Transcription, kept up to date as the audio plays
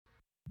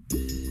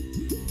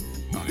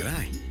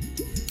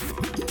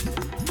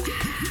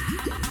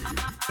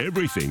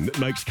Everything that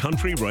makes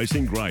country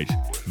racing great.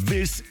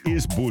 This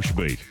is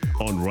Bushbeat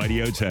on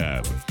Radio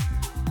Tab.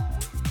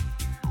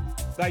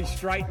 They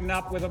straighten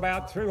up with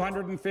about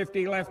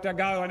 250 left to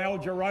go, and El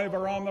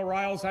Jarova on the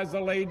rails has the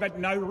lead, but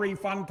No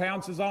Refund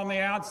pounces on the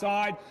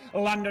outside.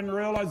 London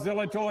Ruler,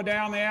 Zillator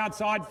down the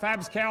outside.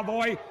 Fabs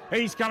Cowboy,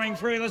 he's coming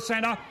through the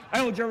centre.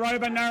 El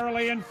Jarova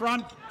narrowly in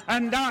front,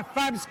 and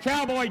Fabs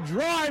Cowboy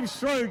drives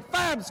through.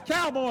 Fabs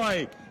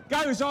Cowboy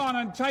goes on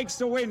and takes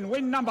the win.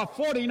 Win number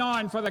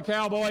 49 for the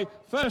Cowboy.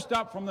 First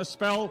up from the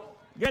spell,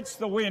 gets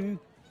the win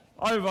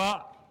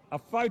over a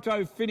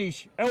photo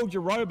finish. El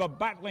Jarova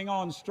battling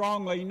on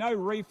strongly. No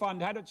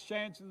Refund had its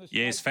chance in the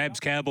straight. Yes,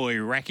 Fabs Cowboy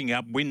racking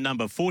up win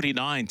number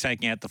 49,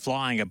 taking out the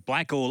Flying at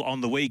Blackall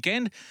on the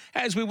weekend.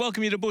 As we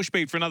welcome you to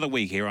Bushbeat for another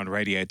week here on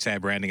Radio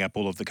Tab, rounding up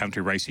all of the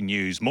country racing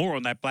news. More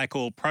on that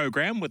Blackall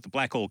program with the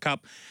Blackall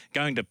Cup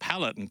going to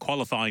Pallet and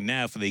qualifying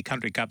now for the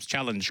Country Cups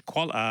Challenge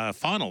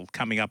final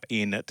coming up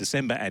in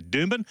December at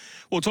Doomben.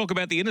 We'll talk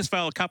about the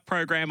Innisfail Cup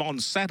program on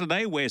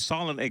Saturday, where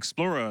Silent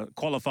Explorer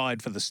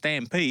qualified for the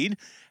Stampede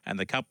and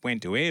the Cup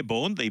went to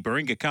Airborne. The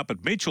Baringa Cup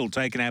at Mitchell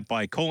taken out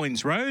by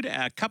Coins Road.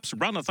 Our Cups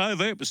runneth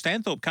over. It was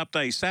Stanthorpe Cup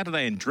Day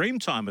Saturday and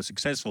Dreamtime was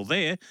successful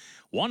there.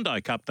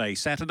 Wandai Cup Day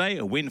Saturday,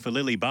 a win for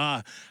Lily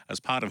Barr as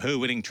part of her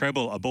winning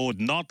treble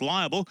aboard Not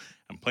Liable,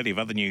 and plenty of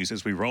other news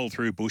as we roll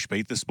through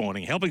Bushbeat this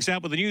morning. Helping us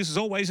out with the news as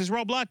always is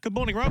Rob Luck. Good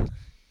morning, Rob.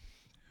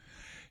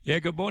 Yeah,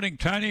 good morning,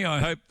 Tony. I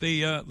hope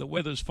the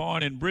weather's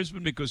fine in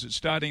Brisbane because it's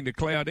starting to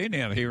cloud in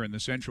out here in the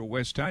central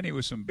west, Tony,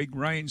 with some big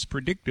rains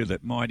predicted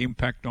that might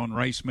impact on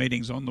race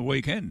meetings on the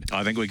weekend.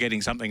 I think we're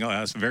getting something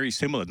very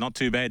similar. Not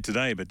too bad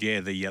today, but yeah,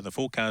 the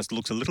forecast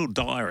looks a little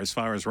dire as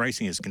far as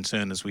racing is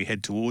concerned as we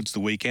head towards the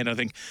weekend. I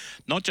think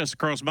not just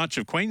across much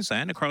of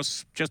Queensland,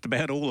 across just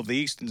about all of the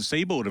eastern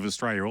seaboard of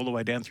Australia, all the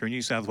way down through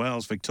New South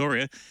Wales,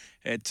 Victoria.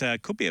 It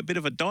could be a bit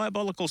of a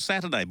diabolical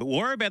Saturday, but we'll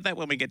worry about that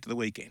when we get to the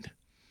weekend.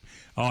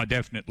 Oh,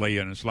 definitely,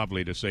 and it's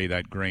lovely to see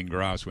that green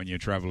grass when you're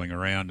travelling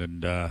around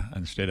and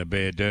instead of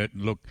bare dirt.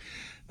 And look,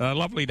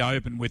 lovely to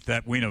open with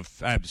that win of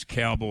Fabs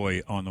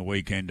Cowboy on the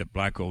weekend at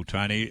Blackall,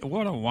 Tony.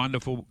 What a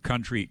wonderful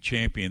country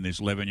champion this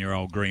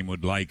 11-year-old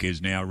Greenwood Lake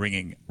is now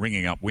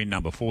ringing up win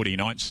number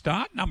 49.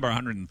 Start number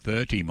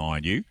 130,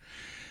 mind you,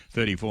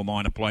 34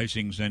 minor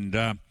placings,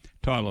 and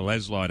Tyler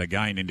Leslight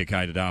again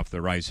indicated after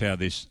the race how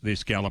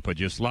this galloper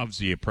just loves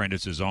the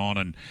apprentices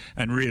on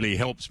and really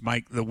helps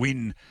make the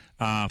win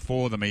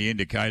for them. He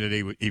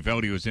indicated he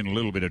felt he was in a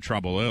little bit of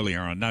trouble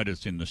earlier. I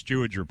noticed in the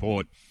steward's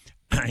report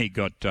he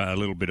got a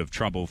little bit of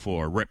trouble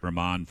for a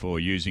reprimand for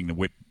using the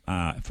whip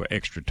for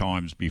extra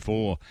times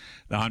before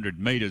the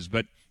 100 metres.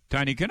 But,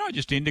 Tony, can I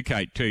just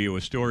indicate to you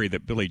a story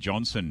that Billy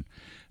Johnson,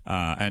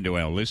 and to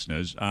our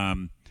listeners,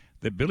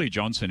 that Billy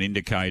Johnson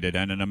indicated,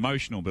 and an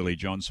emotional Billy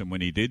Johnson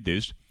when he did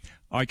this.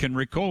 I can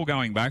recall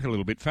going back a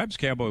little bit, Fabs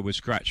Cowboy was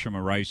scratched from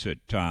a race at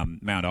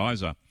Mount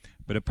Isa,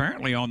 but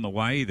apparently on the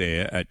way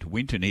there at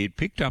Winton he had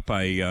picked up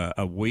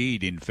a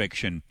weed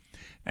infection,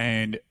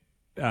 and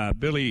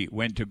Billy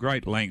went to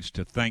great lengths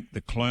to thank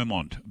the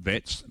Clermont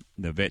vets,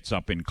 the vets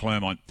up in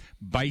Clermont,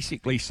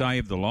 basically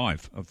saved the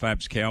life of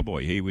Fabs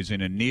Cowboy. He was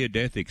in a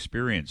near-death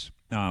experience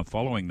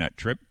following that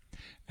trip.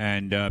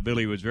 And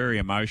Billy was very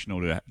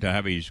emotional to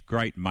have his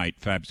great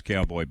mate Fabs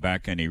Cowboy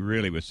back, and he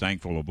really was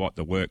thankful of what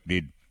the work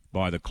did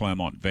by the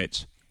Clermont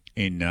vets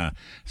in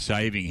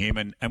saving him.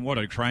 And what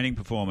a training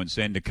performance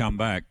then to come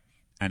back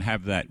and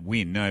have that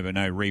win over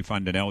No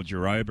Refund and El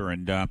Jarova,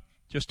 and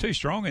just too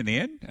strong in the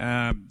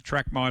end.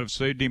 Track might have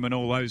suited him and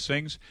all those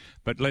things,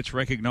 but let's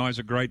recognise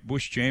a great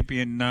bush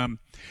champion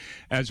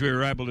as we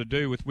were able to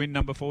do with win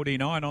number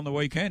 49 on the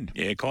weekend.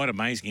 Yeah, quite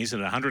amazing, isn't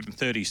it?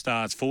 130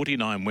 starts,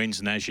 49 wins,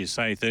 and as you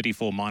say,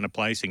 34 minor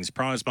placings.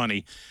 Prize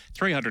money,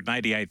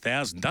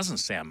 $388,000. Doesn't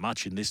sound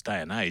much in this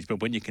day and age, but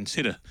when you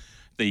consider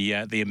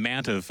the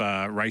amount of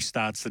race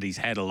starts that he's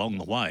had along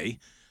the way,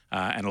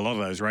 and a lot of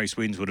those race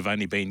wins would have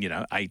only been,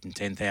 8 and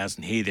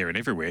 10,000 here, there and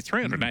everywhere.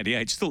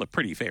 388 is still a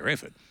pretty fair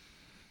effort.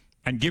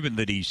 And given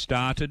that he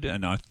started,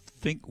 and I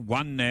think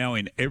won now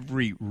in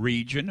every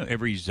region,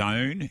 every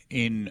zone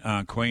in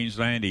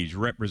Queensland, he's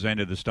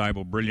represented the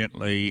stable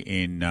brilliantly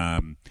in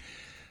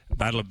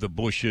Battle of the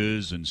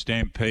Bushes and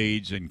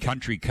Stampedes and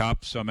Country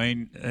Cups. I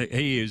mean,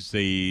 he is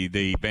the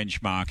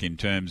benchmark in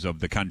terms of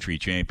the country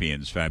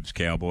champions, Fabs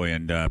Cowboy,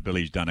 and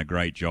Billy's done a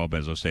great job,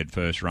 as I said,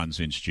 first run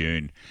since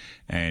June.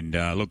 And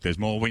look, there's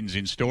more wins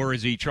in store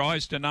as he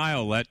tries to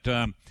nail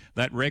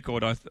that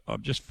record.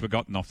 I've just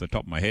forgotten off the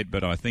top of my head,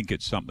 but I think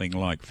it's something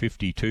like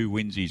 52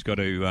 wins he's got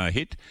to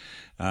hit.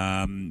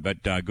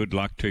 But good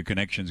luck to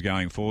Connections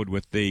going forward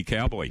with the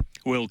Cowboy.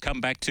 We'll come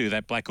back to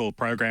that Blackall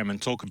program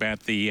and talk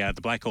about the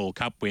Blackall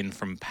Cup win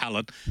from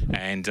Pallet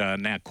and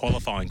now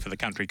qualifying for the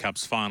Country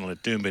Cups final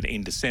at Doomben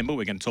in December.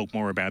 We're going to talk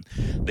more about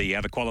the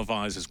other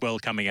qualifiers as well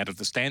coming out of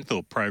the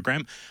Stanthorpe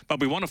program. But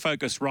we want to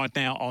focus right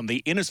now on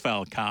the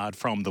Innisfail card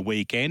from the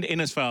weekend.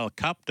 Innisfail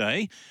Cup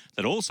Day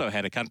that also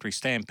had a country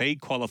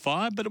stampede qualifying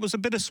qualify, but it was a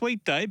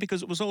bittersweet day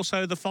because it was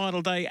also the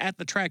final day at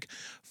the track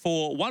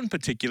for one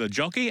particular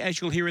jockey,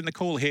 as you'll hear in the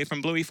call here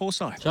from Bluey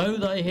Forsyth. So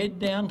they head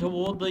down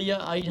toward the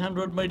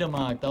 800-metre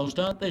mark. They'll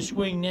start their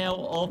swing now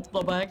off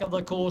the back of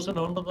the course and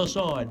onto the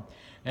side.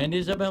 And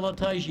Isabella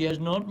Tacey has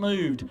not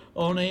moved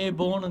on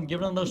Airborne and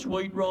given the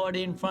sweet ride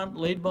in front,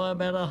 led by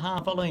about a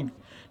half a length.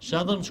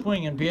 Southern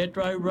Swing and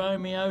Pietro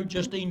Romeo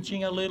just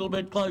inching a little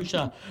bit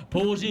closer.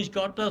 Pawsy's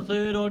got the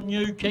third on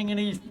New King in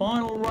his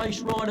final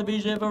race ride of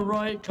his ever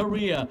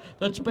career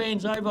that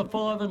spans over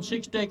 5 and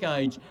 6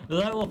 decades. They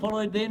were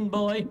followed then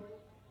by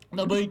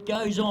The Beat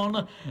Goes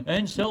On,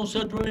 and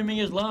Salsa Dreaming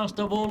is last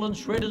of all, and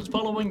Shredders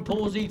following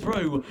Pawsy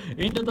through.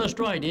 Into the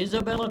straight,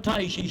 Isabella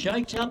Tay, she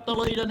shakes up the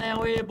leader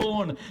now,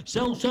 Airborne.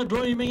 Salsa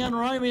Dreaming and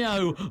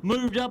Romeo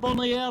moved up on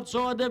the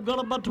outside. They've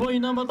got it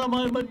between them at the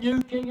moment. New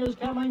King is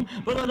coming,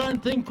 but I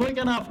don't think quick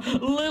enough.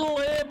 Little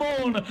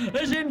Airborne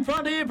is in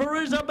front here for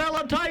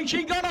Isabella Tay.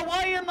 She got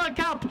away in the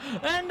cup,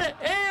 and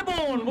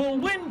Airborne will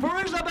win for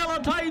Isabella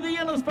Tay the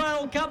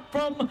Innisfail Cup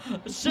from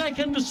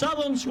second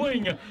Southern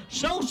Swing.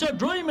 Salsa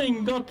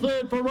Dreaming got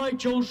third for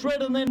Rachel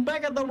Shred, and then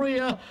back at the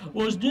rear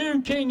was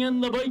New King,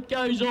 and The Beat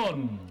Goes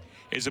On.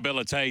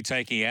 Isabella Tay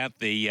taking out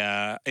the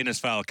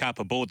Innisfail Cup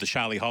aboard the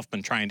Charlie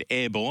Hoffman trained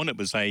Airborne. It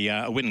was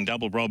a winning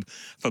double, Rob,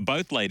 for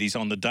both ladies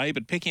on the day,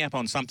 but picking up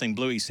on something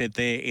Bluey said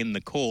there in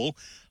the call,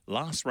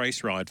 last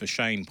race ride for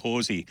Shane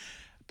Pawsey.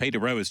 Peter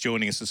Rowe is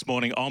joining us this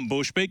morning on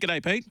Bushbeat.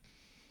 G'day, Pete.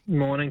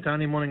 Morning,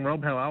 Tony. Morning,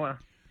 Rob. How are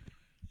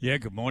we? Yeah,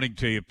 good morning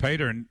to you,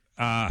 Peter. And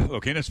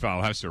look,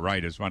 Innisfail has to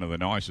rate as one of the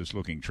nicest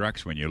looking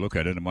tracks when you look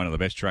at it, and one of the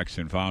best tracks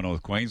in far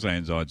north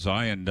Queensland, I'd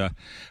say, and a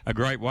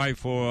great way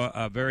for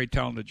a very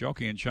talented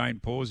jockey and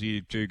Shane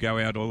Pawsey to go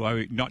out,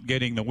 although not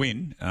getting the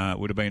win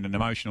would have been an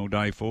emotional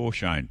day for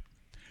Shane.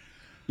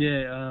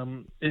 Yeah,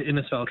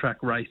 Innisfail track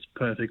raced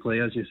perfectly.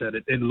 As you said,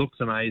 it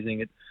looks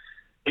amazing.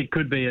 It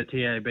could be a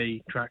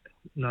TAB track,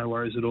 no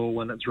worries at all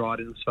when it's right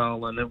in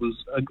Innisfail, and it was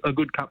a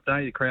good cup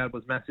day. The crowd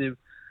was massive,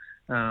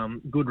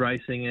 good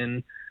racing,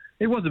 and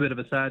it was a bit of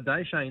a sad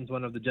day. Shane's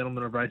one of the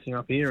gentlemen of racing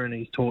up here, and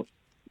he's taught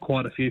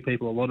quite a few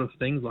people a lot of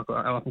things, like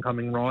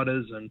up-and-coming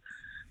riders, and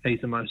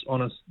he's the most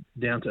honest,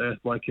 down-to-earth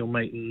bloke you'll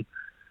meet. And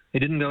he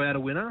didn't go out a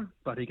winner,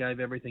 but he gave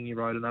everything. He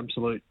rode an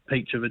absolute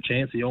peach of a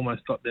chance. He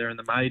almost got there in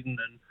the maiden,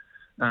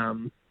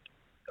 and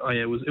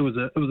it was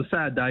a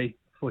sad day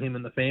for him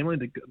and the family.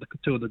 The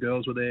two of the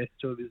girls were there,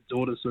 two of his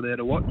daughters were there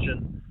to watch,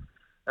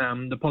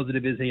 and the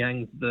positive is he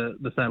hangs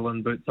the saddle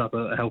and boots up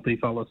a healthy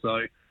fella.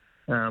 So.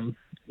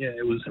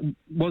 It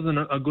wasn't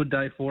a good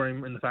day for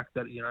him in the fact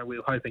that, we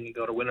were hoping he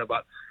got a winner,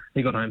 but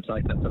he got home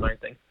safe. That's the main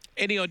thing.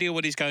 Any idea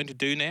what he's going to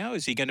do now?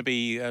 Is he going to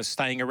be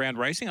staying around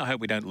racing? I hope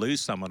we don't lose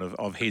someone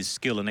of his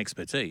skill and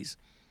expertise.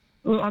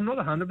 Well, I'm not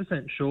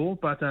 100% sure,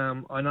 but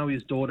I know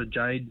his daughter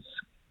Jade's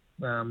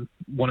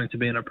wanting to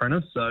be an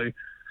apprentice, so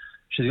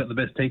she's got the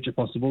best teacher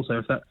possible. So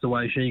if that's the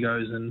way she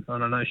goes, and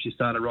I know she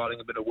started riding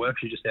a bit of work,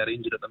 she's just out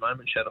injured at the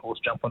moment. She had a horse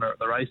jump on her at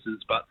the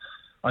races, but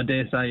I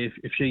dare say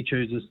if she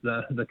chooses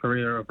the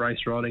career of race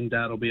riding,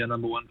 Dad will be a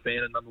number one fan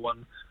and number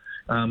one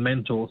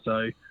mentor.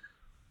 So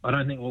I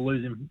don't think we'll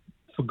lose him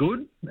for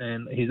good.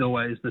 And he's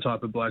always the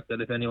type of bloke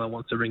that if anyone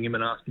wants to ring him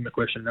and ask him a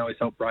question, I know he's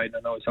helped Braden, I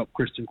know he's helped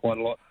Kristen quite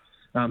a lot.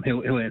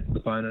 He'll answer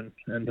the phone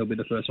and he'll be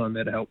the first one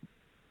there to help.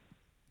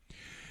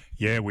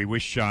 Yeah, we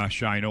wish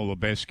Shane all the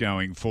best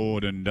going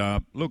forward. And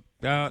look,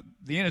 the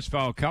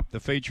Innisfail Cup,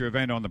 the feature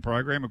event on the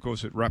program, of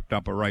course, it wrapped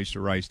up a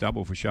race-to-race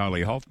double for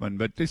Charlie Hoffman.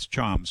 But this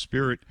Charm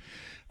Spirit,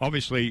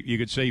 obviously, you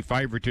could see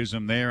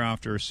favouritism there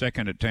after a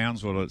second at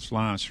Townsville at its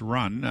last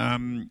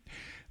run.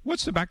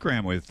 What's the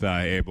background with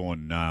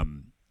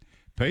Airborne,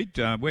 Pete?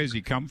 Where's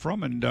he come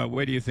from, and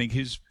where do you think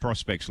his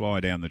prospects lie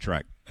down the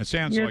track? It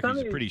sounds like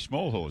he's a pretty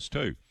small horse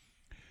too.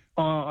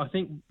 I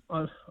think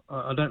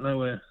I don't know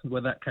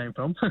where that came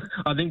from.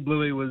 I think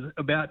Bluey was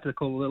about to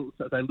call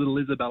little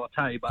Isabella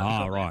Tay, but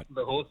right.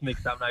 The horse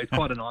mixed up. No, he's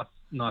quite a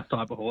nice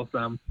type of horse.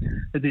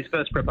 It's his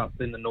first prep up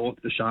in the north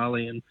for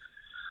Charlie, and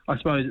I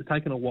suppose it's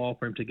taken a while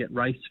for him to get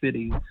race fit.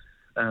 He's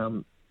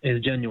a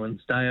genuine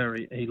stayer.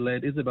 He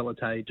led. Isabella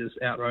Tay just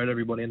outrode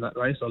everybody in that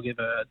race. I'll give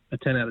her a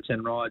 10 out of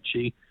 10 ride.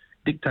 She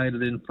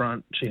dictated in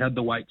front. She had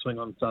the weight swing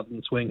on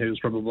Southern Swing, who was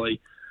probably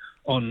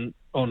on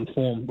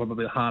form,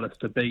 probably the hardest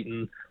to beat,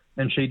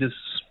 and she just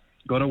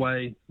got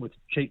away with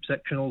cheap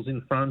sectionals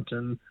in front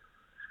and,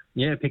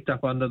 picked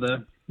up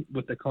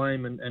with the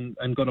claim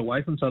and got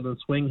away from Southern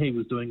Swing. He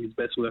was doing his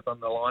best work on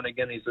the line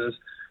again. He's as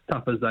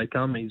tough as they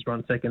come. He's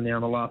run second now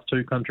in the last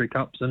two country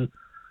cups, and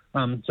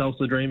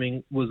Salsa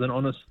Dreaming was an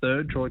honest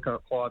third. Troy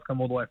Clive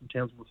come all the way from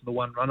Townsville for the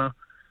one runner.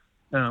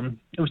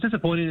 It was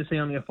disappointing to see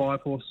only a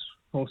 5-horse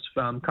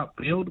cup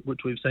field, which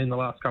we've seen the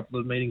last couple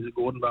of meetings at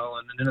Gordonvale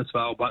and in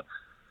Innisfail, but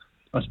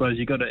I suppose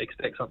you've got to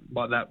expect something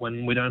like that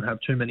when we don't have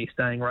too many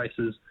staying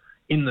races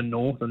in the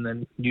north, and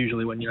then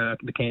usually when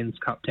the Cairns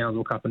Cup,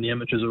 Townsville Cup, and the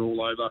amateurs are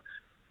all over,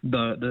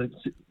 the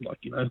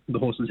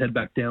horses head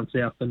back down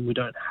south, and we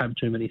don't have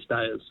too many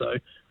stayers. So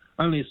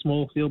only a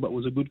small field, but it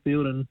was a good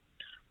field, and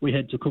we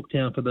head to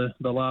Cooktown for the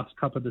last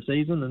cup of the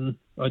season, and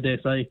I dare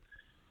say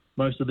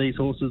most of these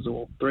horses,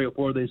 or 3 or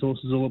 4 of these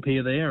horses, will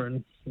appear there,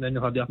 and then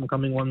you'll have the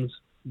up-and-coming ones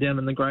down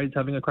in the grades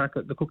having a crack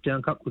at the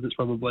Cooktown Cup, because it's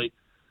probably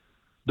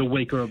the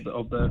weaker of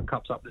the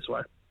cups up this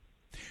way.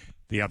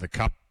 The other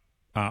cup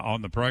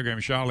on the program,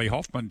 Charlie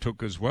Hoffman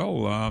took as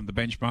well, the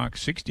Benchmark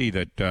 60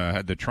 that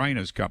had the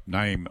Trainers' Cup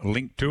name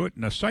linked to it,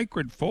 and a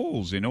Sacred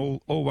Falls in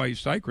Always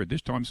Sacred,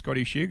 this time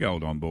Scotty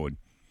Sheargold on board.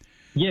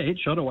 Yeah, it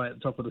shot away at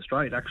the top of the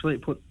straight. Actually,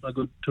 it put a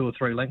good 2 or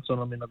 3 lengths on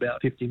them in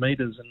about 50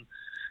 metres,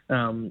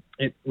 and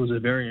it was a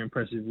very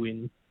impressive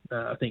win.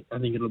 I think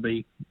it'll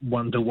be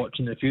one to watch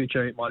in the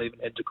future. It might even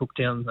head to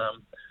Cooktown.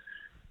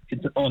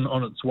 It's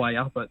on its way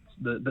up. It's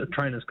the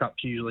Trainers'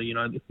 Cup's usually,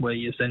 where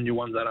you send your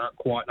ones that aren't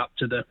quite up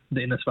to the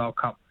Innisfail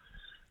Cup,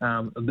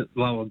 a bit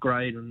lower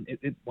grade, and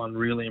it won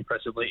really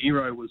impressively.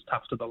 Eero was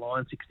tough to the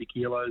line, 60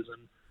 kilos,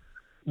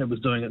 and it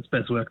was doing its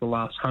best work the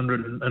last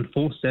 100. And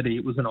Forcetti,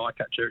 it was an eye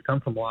catcher. It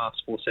come from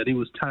last. Forcetti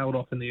was tailed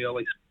off in the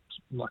early,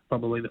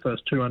 probably the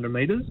first 200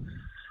 metres.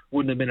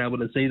 Wouldn't have been able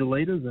to see the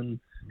leaders, and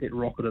it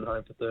rocketed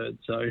home for third.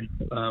 So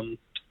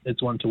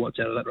it's one to watch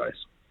out of that race.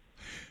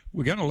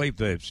 We're going to leave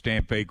the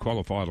Stampede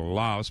qualifier to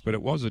last, but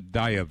it was a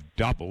day of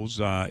doubles.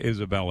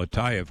 Isabella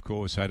Tay, of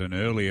course, had an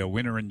earlier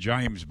winner, and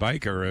James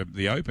Baker,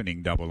 the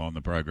opening double on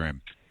the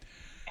program.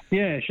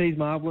 Yeah, she's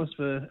marvellous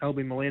for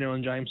Albie Molino,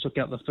 and James took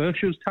out the first.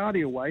 She was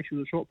tardy away. She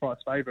was a short price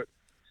favourite.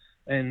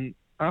 And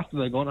after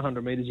they'd gone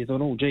 100 metres, you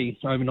thought, oh, gee,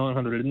 over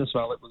 900 in this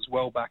well, it was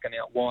well back and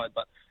out wide.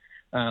 But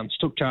she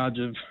took charge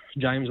of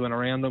James, went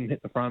around them,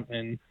 hit the front,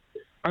 and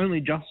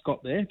only just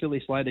got there.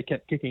 Philly Slater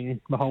kept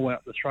kicking the whole way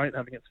up the straight,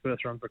 having its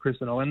first run for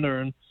Kristen Allender,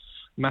 and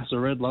Massa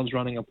Red loves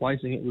running a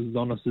placing. It was as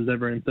honest as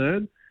ever in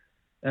third.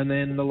 And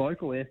then the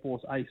local Air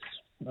Force ace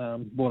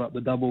brought up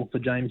the double for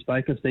James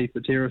Baker, Steve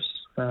Patiris.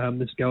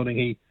 This gelding,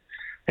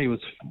 he was,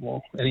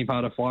 any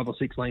part of 5 or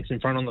 6 lengths in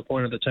front on the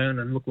point of the turn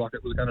and looked like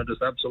it was going to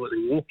just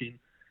absolutely walk in.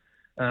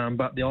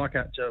 But the eye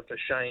catcher for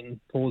Shane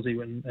Pawsey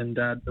and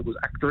Dad, it was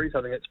Actories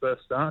having its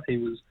first start. He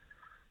was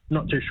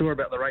not too sure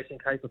about the racing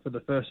caper for the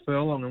first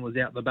furlong and was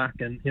out the back,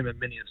 and him and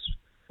Minius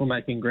were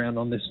making ground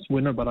on this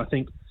winner. But I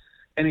think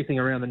anything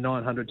around the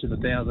 900 to the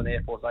 1,000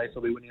 Air Force ace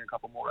will be winning a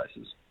couple more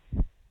races.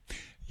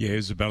 Yeah,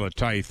 Isabella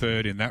Tay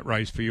third in that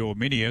race for your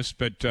Minius,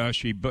 but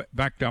she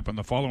backed up in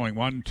the following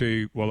one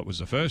to, it was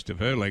the first of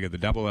her leg of the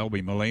double,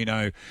 Albie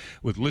Molino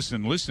with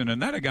Listen, Listen, and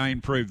that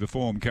again proved the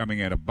form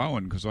coming out of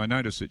Bowen, because I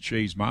noticed that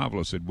She's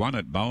Marvellous had won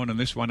at Bowen, and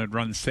this one had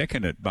run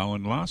second at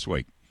Bowen last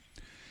week.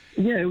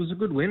 Yeah, it was a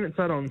good win. It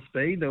sat on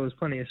speed. There was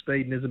plenty of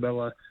speed, and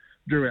Isabella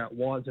drew out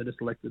wide, so just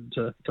elected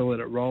to let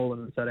it roll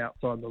and sat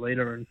outside the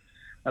leader. And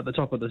at the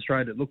top of the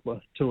straight, it looked like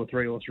a 2 or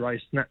 3 horse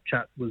race.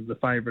 Snapchat was the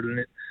favourite, and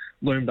it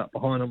loomed up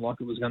behind them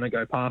like it was going to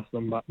go past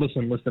them. But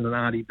Listen, and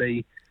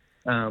RDB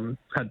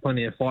had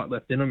plenty of fight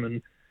left in them,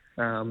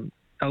 and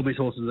Albie's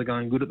horses are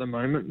going good at the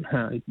moment.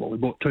 We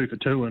bought 2 for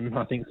 2, and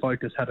I think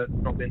Focus, had it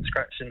not been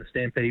scratched in the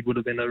Stampede, would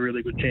have been a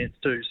really good chance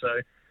too. So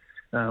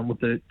with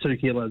the 2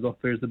 kilos off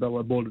for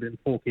Isabella, bought it in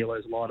 4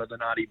 kilos lighter than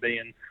RDB,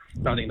 and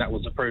I think that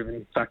was a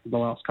proven fact of the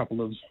last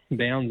couple of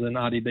bounds, and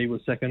RDB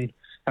was second,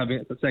 having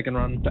it the second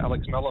run to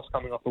Alex Mellos,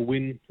 coming off a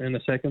win in the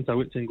second,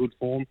 so it's in good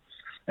form.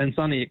 And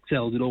Sunny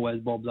excels. It always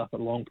bobs up at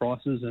long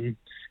prices, and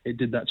it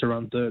did that to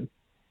run third.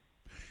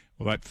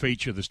 Well, that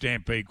feature, the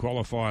Stampede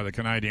qualifier, the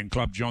Canadian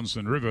Club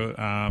Johnson River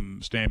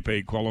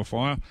Stampede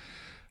qualifier.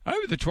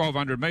 Over the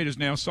 1,200 metres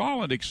now,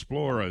 Silent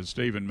Explorer,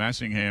 Stephen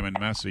Massingham and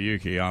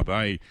Masayuki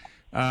Abe.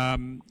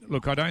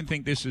 Look, I don't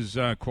think this is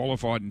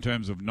qualified in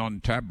terms of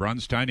non-tab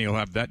runs. Tony will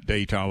have that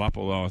detail up,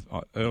 although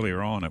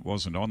earlier on it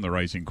wasn't on the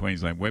Racing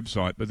Queensland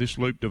website. But this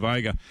Loop de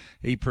Vega,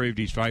 he proved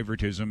his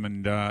favouritism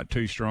and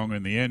too strong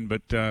in the end.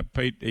 But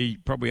Pete, he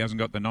probably hasn't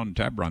got the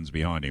non-tab runs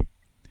behind him.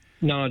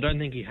 No, I don't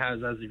think he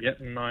has as of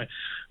yet, and I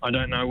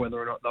don't know whether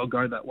or not they'll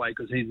go that way,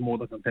 because he's more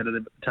the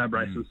competitive tab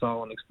races,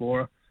 Silent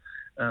Explorer,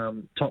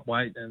 top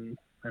weight, and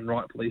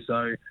rightfully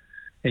so.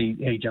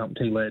 He jumped,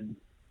 he led.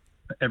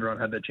 Everyone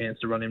had their chance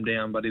to run him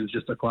down, but he was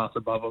just a class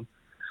above him.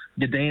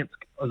 Gdansk,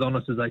 as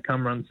honest as they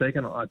come, run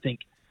second. I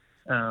think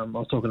I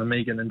was talking to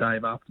Megan and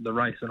Dave after the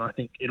race, and I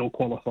think it'll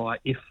qualify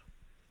if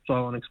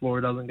Silent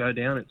Explorer doesn't go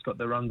down. It's got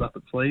the runs up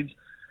its sleeves.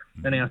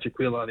 And our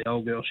Chiquila, the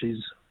old girl,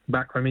 she's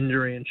back from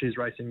injury and she's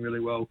racing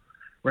really well.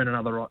 Ran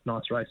another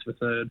nice race for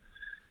third.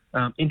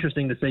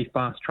 Interesting to see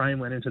Fast Train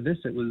went into this.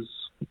 It was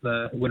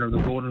the winner of the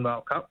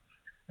Gordonvale Cup,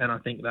 and I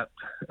think that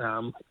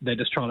they're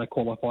just trying to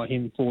qualify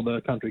him for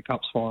the Country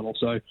Cups final.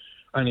 So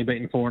only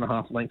beaten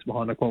 4.5 lengths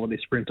behind a quality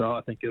sprinter.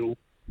 I think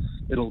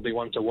it'll be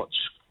one to watch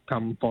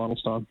come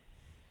finals time.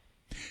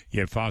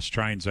 Yeah, Fast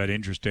Train's that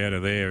interest out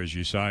of there, as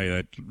you say,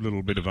 that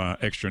little bit of an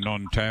extra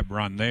non-tab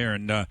run there.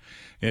 And,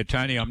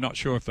 Tony, I'm not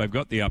sure if they've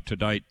got the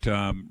up-to-date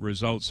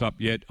results up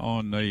yet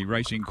on the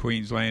Racing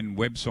Queensland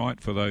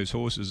website for those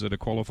horses that are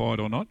qualified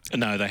or not.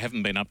 No, they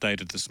haven't been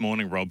updated this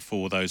morning, Rob,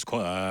 for those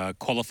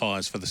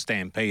qualifiers for the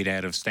Stampede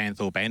out of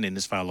Stanthorpe and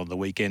Innisfail on the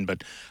weekend.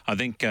 But I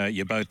think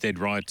you're both dead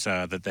right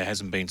that there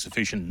hasn't been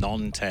sufficient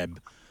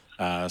non-tab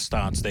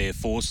starts there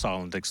for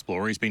Silent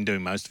Explorer. He's been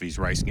doing most of his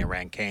racing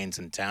around Cairns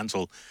and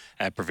Townsville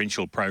at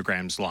provincial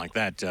programs like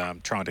that,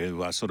 trying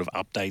to sort of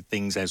update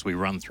things as we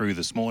run through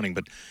this morning.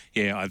 But,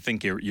 yeah, I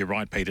think you're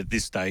right, Pete. At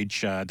this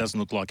stage, doesn't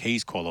look like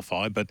he's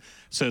qualified, but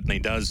certainly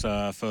does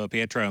for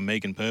Pietro and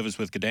Megan Purvis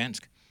with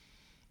Gdansk.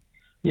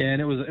 Yeah,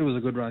 and it was a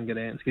good run,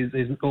 Gdansk.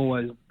 He's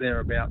always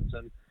thereabouts,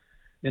 and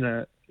in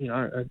a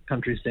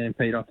country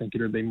stampede, I think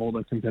it would be more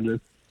than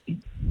competitive.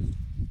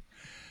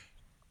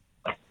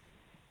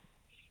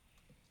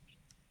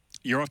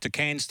 You're off to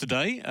Cairns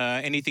today.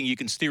 Anything you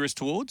can steer us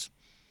towards?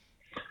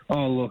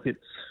 Oh, look, it's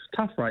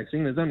tough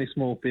racing. There's only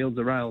small fields,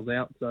 the rail's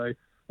out, so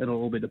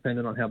it'll all be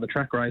dependent on how the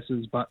track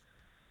races. But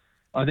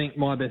I think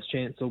my best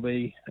chance will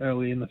be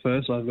early in the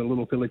first. I've got a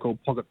little filly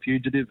called Pocket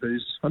Fugitive,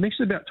 who's, I think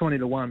she's about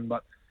 20-1,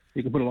 but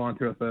you can put a line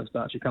through her first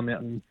start. She come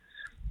out and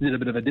did a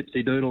bit of a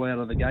dipsy doodle out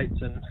of the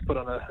gates and put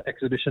on a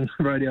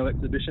rodeo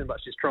exhibition, but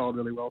she's trialled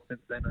really well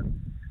since then. And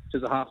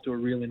she's a half to a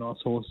really nice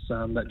horse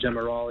that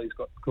Gemma Riley's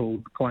got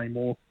called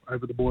Claymore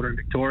over the border in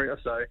Victoria.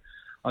 So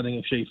I think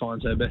if she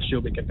finds her best,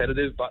 she'll be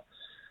competitive. But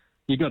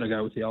you've got to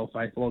go with the old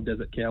faithful, Old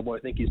Desert Cowboy. I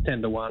think he's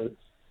 10-1.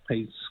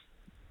 He's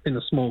in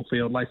the small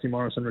field. Lacey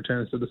Morrison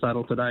returns to the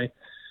saddle today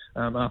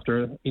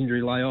after an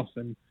injury layoff,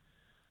 and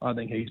I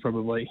think he's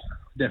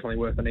definitely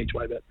worth an each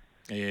way bet.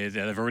 Yeah,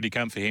 they've already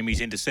come for him.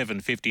 He's into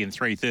 750 and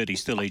 330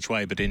 still each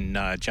way, but in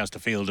just a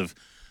field of...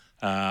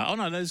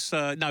 there's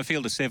no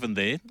field of 7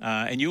 there.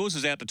 And yours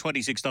is out to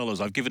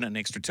 $26. I've given it an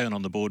extra turn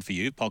on the board for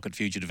you. Pocket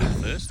Fugitive in the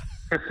first.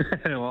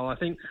 Well, I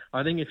think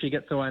if she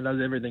gets away and does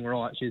everything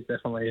right, she's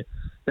definitely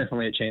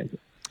a chance.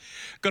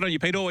 Good on you,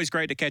 Pete. Always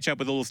great to catch up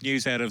with all the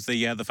news out of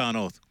the far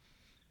north.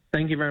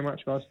 Thank you very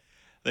much, guys.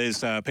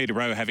 There's Peter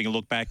Rowe having a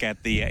look back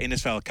at the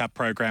Innisfail Cup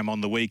program on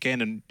the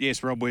weekend. And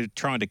yes, Rob, we're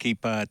trying to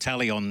keep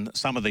tally on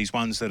some of these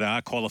ones that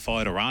are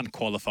qualified or aren't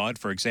qualified.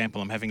 For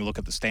example, I'm having a look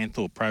at the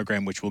Stanthorpe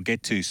program, which we'll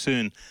get to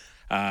soon.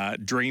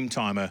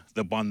 Dreamtimer,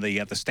 that won the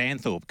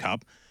Stanthorpe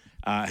Cup,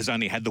 has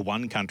only had the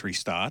one country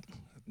start.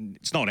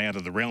 It's not out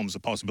of the realms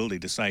of possibility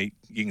to say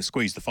you can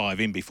squeeze the 5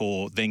 in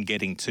before then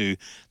getting to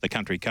the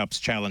Country Cups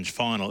Challenge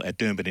final at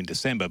Doomben in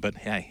December. But,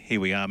 hey, here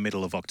we are,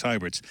 middle of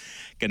October. It's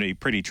going to be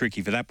pretty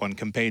tricky for that one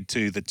compared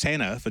to the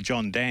tenor for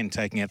John Dan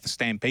taking out the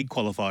Stampede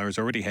qualifier has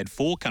already had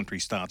 4 country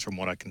starts from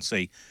what I can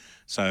see.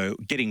 So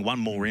getting one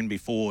more in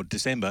before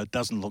December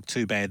doesn't look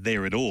too bad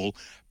there at all.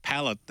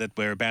 Pallet, that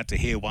we're about to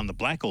hear, won the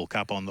Blackall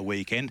Cup on the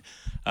weekend,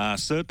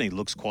 certainly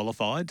looks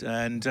qualified.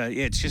 And,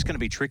 it's just going to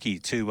be tricky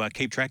to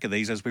keep track of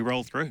these as we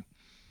roll through.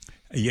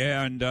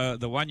 Yeah, and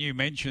the one you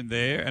mentioned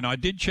there, and I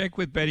did check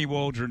with Benny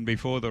Waldron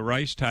before the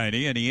race,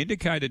 Tony, and he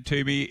indicated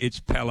to me it's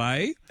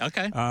Palais.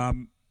 Okay.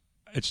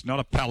 It's not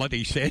a pallet,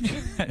 he said.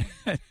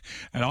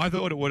 And I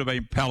thought it would have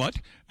been pallet,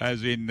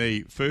 as in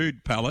the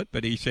food pallet,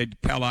 but he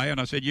said Palais. And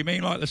I said, you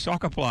mean like the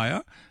soccer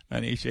player?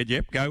 And he said,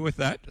 yep, go with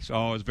that. So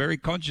I was very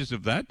conscious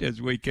of that,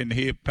 as we can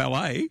hear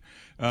Palais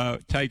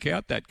take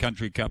out that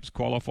Country Cups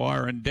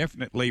qualifier, and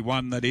definitely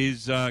one that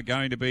is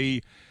going to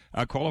be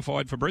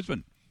qualified for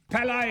Brisbane.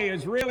 Palais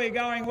is really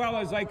going well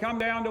as they come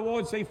down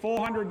towards the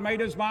 400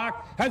 metres mark.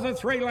 Has a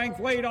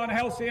 3-length lead on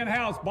Halcyon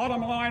House.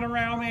 Bottom line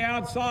around the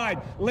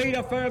outside.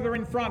 Leader further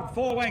in front,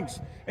 4 lengths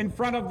in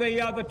front of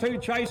the 2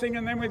 chasing.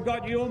 And then we've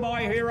got You're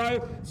My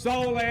Hero,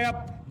 Soul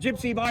there.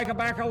 Gypsy Biker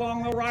back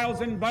along the rails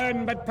and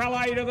Burden, but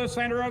Palais to the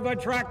centre of the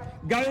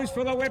track, goes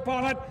for the whip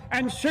on it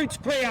and shoots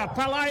clear.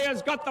 Palais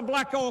has got the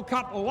Blackall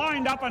Cup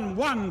lined up and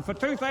won for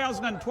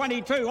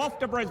 2022 off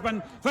to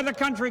Brisbane for the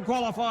country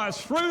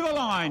qualifiers. Through the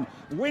line,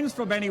 wins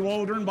for Benny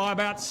Waldron by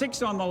about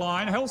 6 on the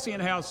line. Halcyon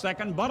House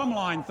second, bottom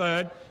line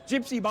third.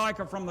 Gypsy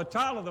Biker from the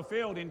tail of the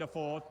field into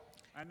fourth.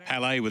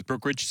 Palais with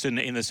Brooke Richardson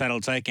in the saddle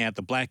taking out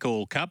the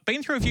Blackall Cup.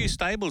 Been through a few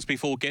stables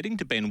before getting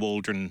to Ben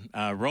Waldron,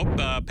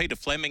 Rob. Peter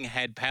Fleming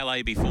had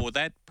Palais before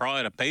that,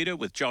 prior to Peter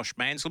with Josh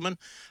Manselman,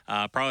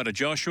 prior to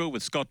Joshua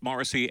with Scott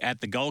Morrissey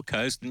at the Gold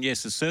Coast. And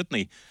yes, it's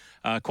certainly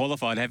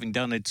qualified, having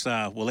done its,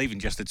 even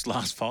just its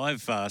last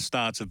 5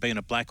 starts have been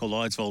at Blackall,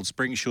 Eidsvold,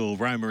 Springsure,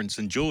 Roma and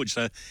St George.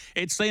 So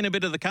it's seen a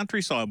bit of the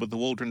countryside with the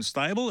Waldron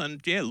stable,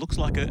 and yeah, looks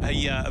like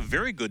a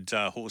very good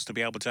horse to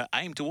be able to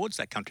aim towards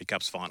that Country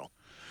Cups final.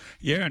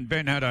 Yeah, and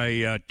Ben had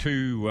a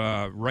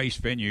 2 race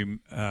venue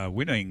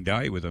winning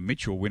day with a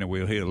Mitchell winner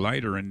we'll hear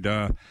later, and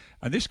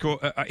this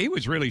he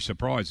was really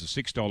surprised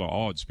the $6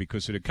 odds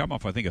because it had come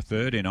off, I think, a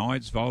third in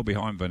Eidsvold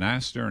behind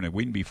Vanasta and a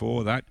win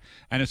before that,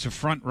 and it's a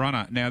front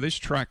runner. Now, this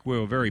track we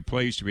were very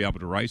pleased to be able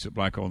to race at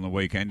Blackall on the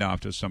weekend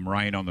after some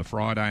rain on the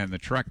Friday, and the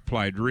track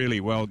played really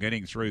well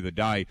getting through the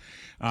day,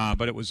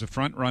 but it was the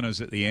front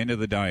runners at the end of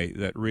the day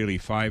that really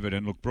favoured.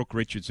 And look, Brooke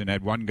Richardson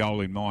had one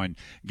goal in mind: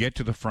 get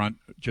to the front,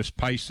 just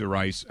pace the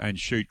race and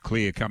shoot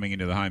clear coming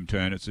into the home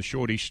turn. It's a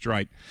shorty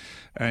straight,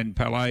 and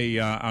Palais,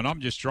 and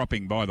I'm just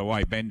dropping, by the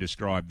way, Ben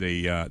described the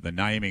the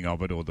naming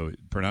of it or the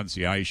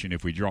pronunciation.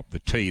 If we drop the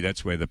T,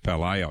 that's where the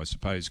Palais, I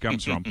suppose,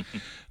 comes from.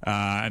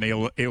 And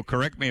he'll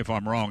correct me if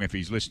I'm wrong if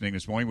he's listening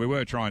this morning. We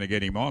were trying to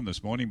get him on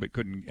this morning, but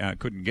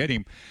couldn't get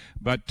him.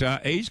 But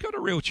he's got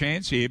a real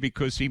chance here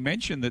because he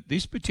mentioned that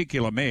this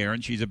particular mare,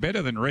 and she's a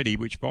Better Than Ready,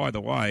 which, by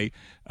the way,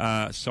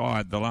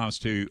 sired the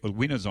last two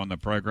winners on the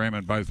program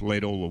and both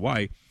led all the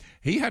way.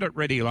 He had it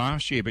ready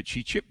last year, but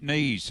she chipped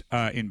knees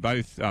in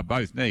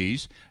both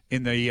knees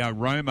in the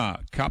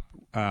Roma Cup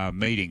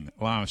meeting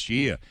last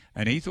year,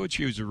 and he thought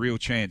she was a real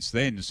chance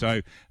then.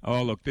 So,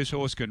 look, this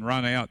horse can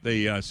run out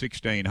the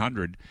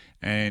 1600,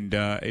 and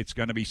it's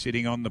going to be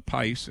sitting on the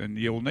pace, and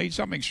you'll need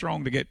something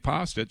strong to get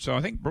past it. So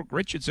I think Brooke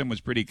Richardson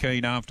was pretty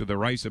keen after the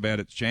race about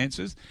its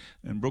chances,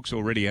 and Brooks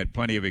already had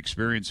plenty of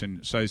experience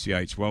and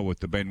associates well with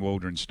the Ben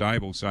Waldron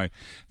stable. So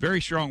very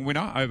strong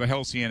winner over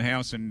Halcyon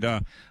House and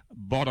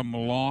Bottom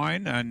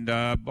Line, and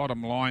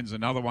Bottom Line's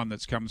another one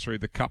that's come through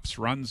the Cups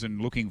runs and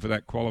looking for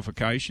that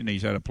qualification.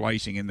 He's had a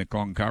placing in the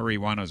Cloncurry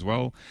one as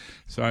well,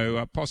 so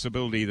a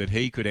possibility that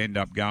he could end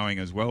up going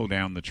as well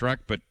down the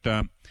track. But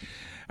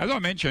as I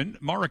mentioned,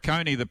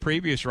 Morricone, the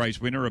previous race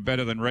winner, are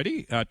Better Than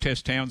Ready.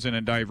 Tess Townsend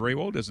and Dave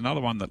Rewald is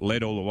another one that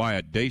led all the way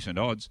at decent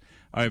odds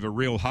over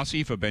Real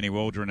Hussy for Benny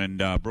Waldron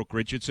and Brooke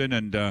Richardson,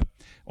 and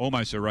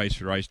almost a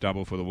race-for-race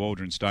double for the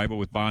Waldron stable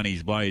with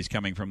Barney's Blaze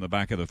coming from the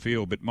back of the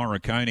field, but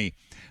Morricone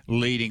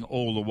leading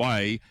all the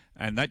way,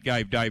 and that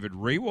gave David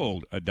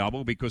Rewald a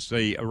double because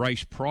the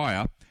race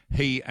prior,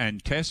 he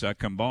and Tessa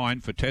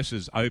combined for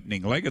Tessa's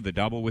opening leg of the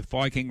double with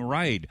Viking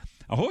Raid,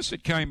 a horse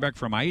that came back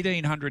from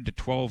 1,800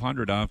 to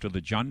 1,200 after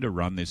the Junda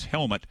run, this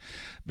Helmet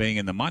being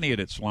in the money at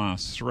its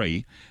last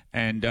three,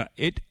 and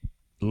it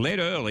led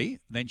early,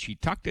 then she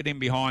tucked it in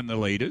behind the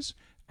leaders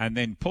and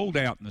then pulled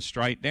out in the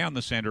straight down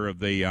the centre of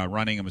the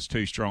running and was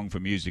too strong for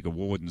Music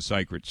Award and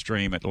Sacred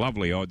Stream at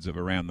lovely odds of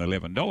around the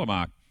 $11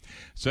 mark.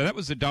 So that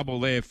was the double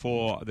there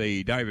for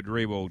the David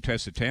Rewald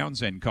Tessa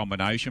Townsend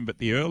combination, but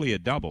the earlier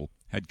double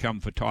had come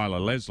for Tyler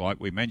Leslike.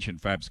 We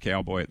mentioned Fab's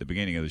Cowboy at the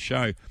beginning of the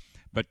show,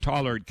 but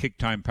Tyler had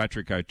kicked home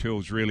Patrick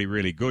O'Toole's really,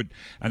 really good.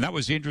 And that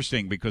was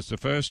interesting because the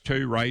first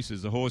two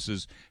races, the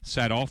horses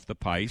sat off the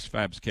pace,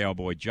 Fab's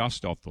Cowboy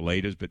just off the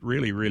leaders, but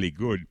really, really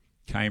good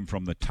came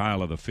from the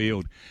tail of the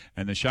field.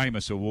 And the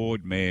Seamus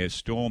Award mare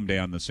stormed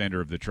down the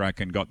centre of the track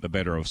and got the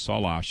better of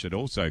Solash that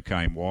also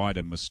came wide,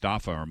 and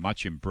Mustafa, a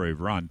much improved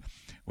run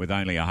with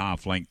only a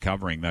half length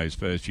covering those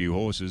first few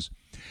horses.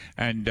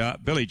 And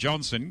Billy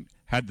Johnson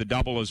had the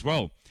double as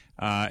well.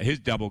 His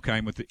double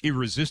came with the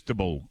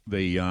Irresistible,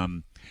 the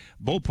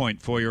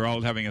Ballpoint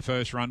 4-year-old having a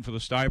first run for the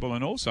stable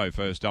and also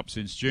first up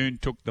since June,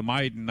 took the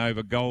maiden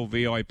over Gold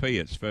VIP,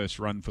 its first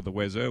run for the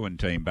Wes Irwin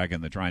team back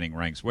in the training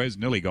ranks. Wes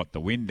nearly got the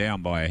win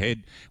down by a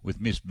head with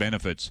missed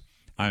benefits,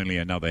 only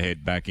another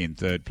head back in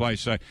third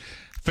place. So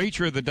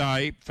feature of the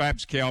day,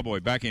 Fab's Cowboy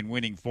back in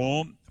winning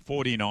form,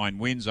 49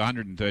 wins,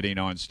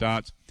 139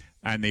 starts.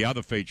 And the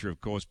other feature, of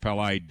course,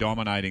 Palais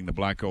dominating the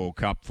Blackall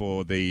Cup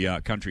for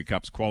the Country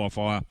Cups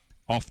qualifier,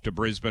 off to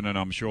Brisbane, and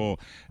I'm sure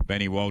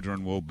Benny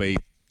Waldron will be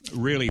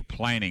really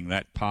planning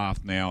that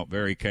path now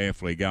very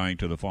carefully going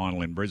to the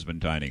final in Brisbane,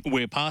 Tony.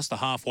 We're past the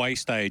halfway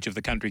stage of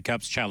the Country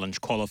Cups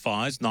Challenge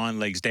qualifiers, 9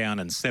 legs down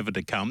and 7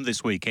 to come.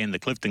 This weekend, the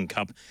Clifton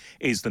Cup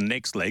is the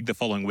next leg. The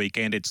following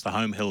weekend, it's the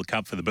Home Hill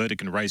Cup for the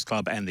Burdekin Race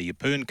Club and the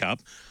Yeppoon Cup.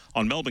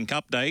 On Melbourne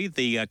Cup Day,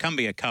 the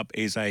Cumbria Cup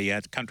is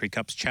a Country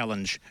Cups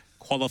Challenge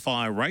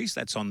qualifier race.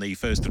 That's on the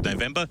 1st of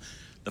November.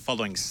 The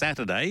following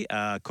Saturday,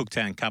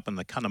 Cooktown Cup and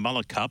the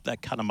Cunnamulla Cup.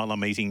 That Cunnamulla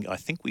meeting, I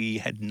think we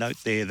had note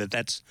there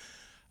that's...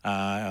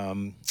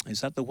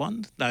 is that the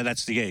one? No,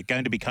 that's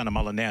going to be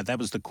Cunnamulla now. That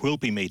was the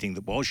Quilpie meeting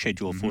that was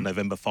scheduled for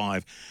November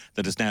 5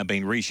 that has now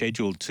been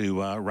rescheduled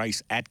to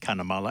race at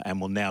Cunnamulla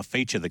and will now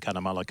feature the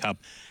Cunnamulla Cup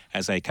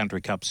as a Country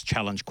Cups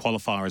Challenge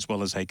qualifier as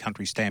well as a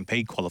Country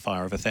Stampede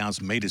qualifier of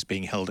 1,000 metres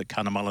being held at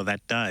Cunnamulla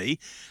that day.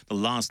 The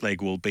last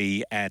leg will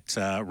be at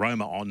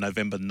Roma on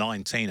November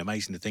 19.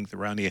 Amazing to think that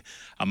we're only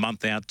a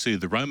month out to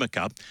the Roma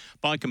Cup.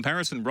 By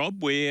comparison,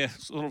 Rob, we're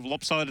sort of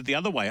lopsided the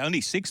other way. Only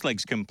 6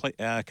 legs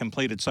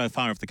completed so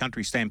far of the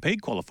Country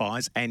Stampede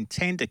qualifiers and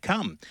 10 to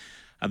come.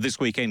 This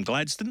weekend,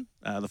 Gladstone.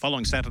 The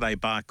following Saturday,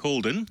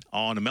 Barcaldine.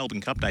 On a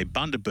Melbourne Cup Day,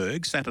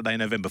 Bundaberg. Saturday,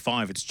 November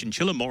 5, it's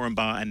Chinchilla,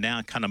 Moranbah and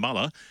now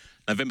Cunnamulla.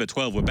 November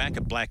 12, we're back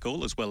at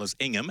Blackall as well as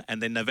Ingham.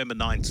 And then November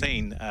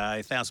 19,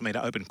 a 1,000-metre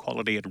open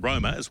quality at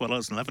Roma as well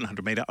as an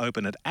 1,100-metre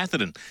open at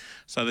Atherton.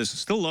 So there's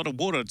still a lot of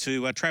water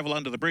to travel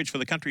under the bridge for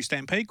the Country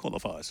Stampede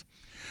qualifiers.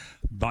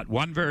 But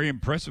one very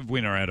impressive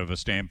winner out of a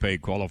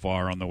Stampede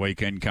qualifier on the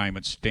weekend came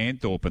at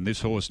Stanthorpe, and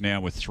this horse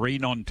now with 3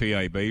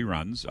 non-TAB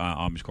runs.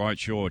 I'm quite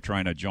sure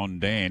trainer John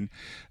Dan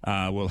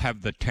will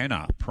have the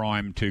tenor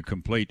primed to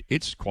complete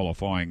its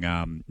qualifying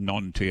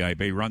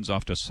non-TAB runs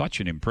after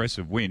such an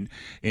impressive win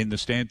in the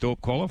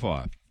Stanthorpe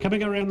qualifier.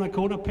 Coming around the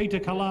corner, Peter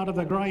Collada,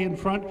 the grey in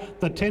front.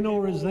 The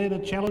Tenor is there to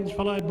challenge,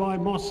 followed by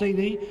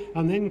Mossini.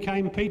 And then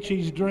came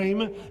Peachy's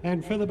Dream.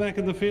 And further back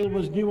in the field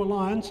was New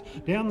Alliance.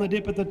 Down the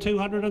dip at the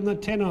 200, and the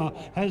Tenor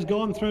has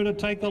gone through to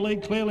take the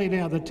lead clearly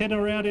now. The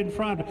Tenor out in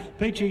front.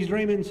 Peachy's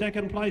Dream in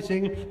second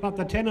placing, but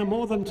the Tenor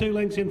more than 2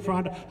 lengths in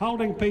front,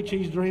 holding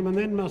Peachy's Dream, and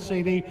then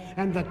Mossini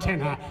and the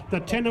Tenor.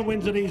 The Tenor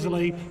wins it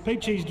easily.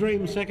 Peachy's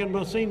Dream second,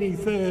 Mossini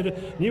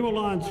third, New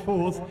Alliance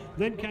fourth.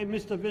 Then came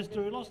Mr. Vista,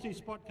 who lost his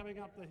spot coming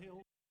up the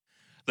hill.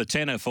 The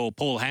Tenor for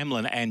Paul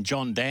Hamlin and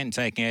John Dan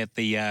taking out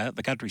the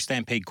Country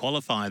Stampede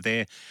qualifier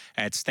there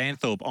at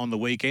Stanthorpe on the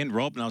weekend.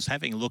 Rob, and I was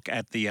having a look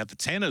at the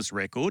Tenor's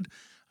record.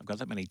 I've got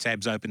that many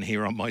tabs open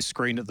here on my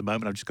screen at the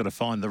moment. I've just got to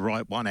find the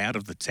right one out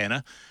of the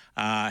Tenor.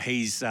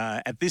 He's,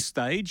 at this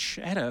stage,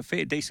 had a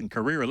fair decent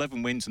career,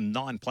 11 wins and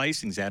 9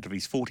 placings out of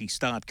his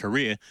 40-start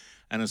career.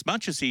 And as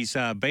much as he's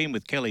been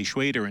with Kelly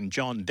Schweder and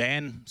John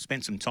Dan,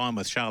 spent some time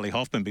with Charlie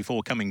Hoffman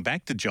before coming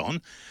back to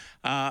John,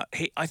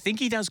 I think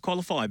he does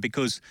qualify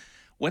because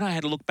when I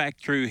had a look back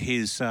through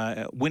his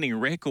winning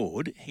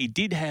record, he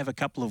did have a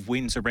couple of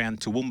wins around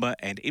Toowoomba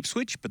and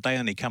Ipswich, but they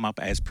only come up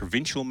as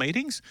provincial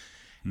meetings.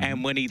 Mm-hmm.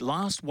 And when he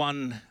last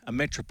won a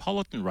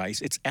Metropolitan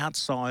race, it's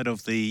outside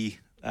of the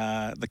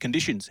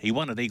conditions. He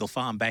won at Eagle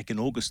Farm back in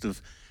August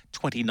of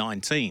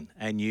 2019,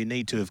 and you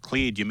need to have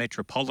cleared your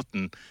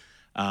Metropolitan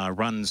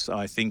runs,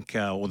 I think,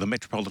 or the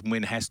Metropolitan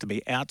win has to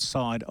be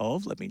outside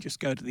of, let me just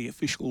go to the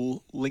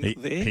official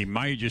link there. He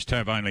may just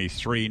have only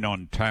 3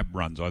 non-tab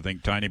runs, I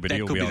think, Tony, but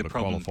he'll be able to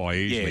qualify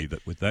easily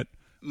with that.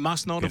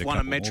 Must not have won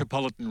a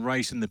Metropolitan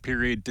race in the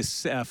period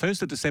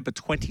 1st of December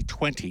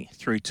 2020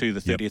 through to the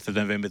 30th of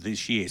November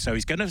this year. So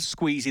he's going to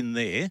squeeze in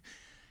there.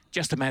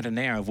 Just a matter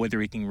now of whether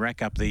he can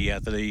rack up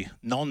the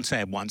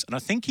non-tab ones. And I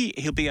think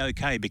he'll be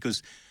okay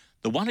because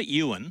the one at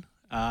Ewan,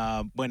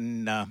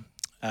 when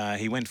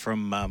he went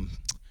from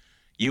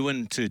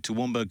Ewan to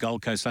Toowoomba,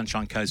 Gold Coast,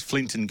 Sunshine Coast,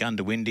 Flint and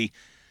Gundawindi,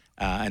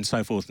 and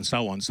so forth and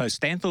so on. So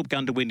Stanthorpe,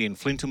 Gundawindi and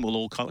Flinton will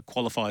all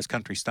qualify as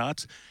country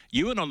starts.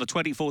 Ewan on the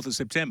 24th of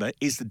September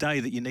is the day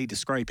that you need to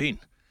scrape in.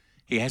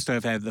 He has to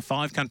have had the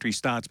 5 country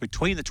starts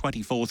between the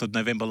 24th of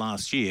November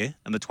last year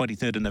and the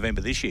 23rd of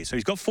November this year. So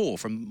he's got 4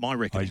 from my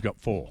record. He's got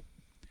 4.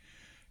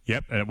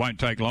 Yep, and it won't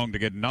take long to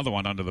get another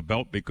one under the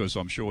belt because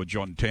I'm sure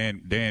John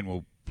Dan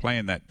will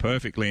plan that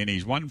perfectly. And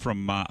he's won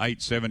from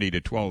 870 to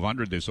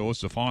 1200 this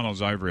horse. The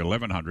final's over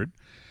 1100.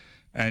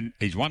 And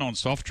he's won on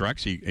soft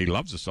tracks. He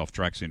loves the soft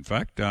tracks, in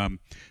fact.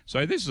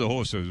 So this is a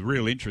horse of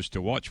real interest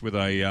to watch with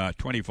a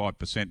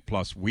 25%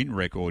 plus win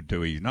record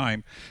to his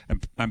name.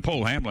 And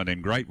Paul Hamlin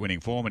in great winning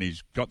form, and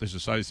he's got this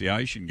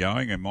association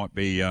going and might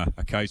be a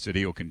case that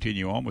he'll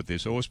continue on with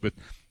this horse. But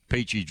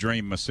Peachy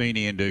Dream,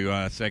 Mossini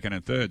into second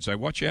and third. So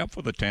watch out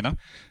for the Tenor.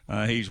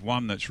 He's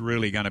one that's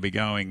really going to be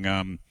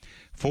going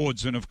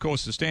forwards. And, of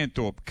course, the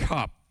Stanthorpe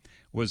Cup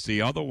was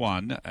the other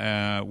one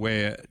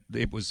where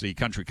it was the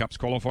Country Cups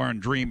qualifier,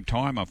 and Dream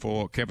Timer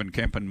for Kevin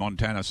Kemp and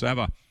Montana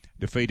Sava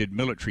defeated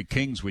Military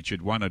Kings, which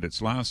had won at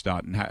its last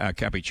start, and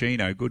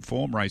Cappuccino. Good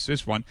form race,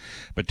 this one.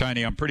 But,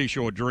 Tony, I'm pretty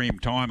sure Dream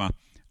Timer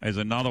is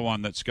another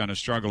one that's going to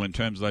struggle in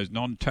terms of those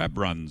non-tab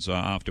runs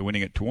after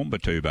winning at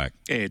Toowoomba 2 back.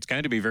 Yeah, it's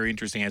going to be very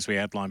interesting, as we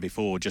outlined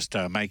before, just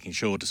making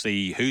sure to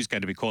see who's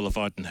going to be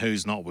qualified and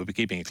who's not. We'll be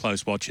keeping a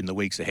close watch in the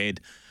weeks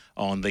ahead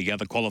on the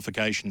other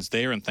qualifications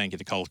there, and thank you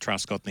to Cole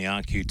Truscott and the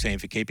RQ team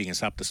for keeping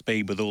us up to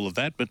speed with all of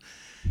that. But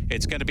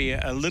it's going to be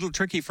a little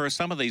tricky for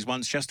some of these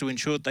ones just to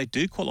ensure that they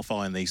do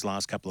qualify in these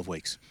last couple of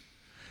weeks.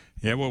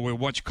 Yeah, well, we'll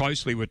watch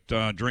closely with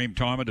Dream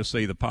Timer to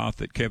see the path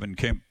that Kevin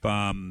Kemp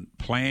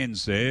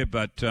plans there.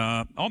 But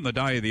on the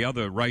day, the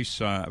other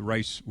race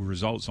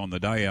results on the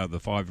day of the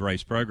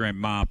 5-race program,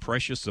 Mar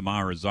Precious, the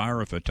Mara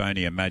Zara for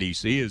Tony and Maddie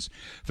Sears.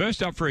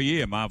 First up for a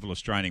year,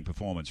 marvellous training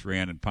performance.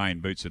 Rhiannon Payne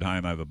boots at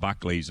home over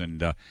Buckley's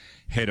and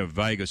Head of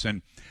Vegas.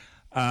 And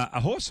a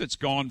horse that's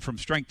gone from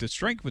strength to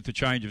strength with the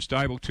change of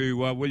stable to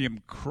William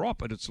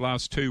Crop at its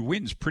last 2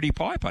 wins. Pretty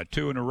Piper,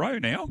 2 in a row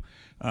now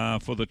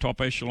for the top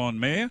echelon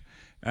mare.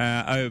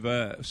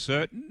 Over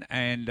Certain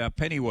and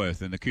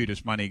Pennyworth, and the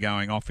cutest money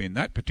going off in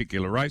that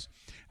particular race.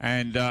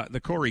 And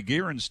the Corey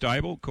Gearin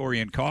stable, Corey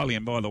and Kylie,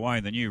 and by the way,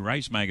 the new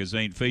race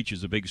magazine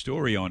features a big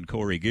story on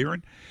Corey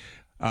Gearin.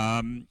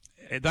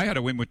 They had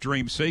a win with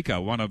Dream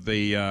Seeker, one of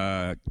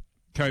the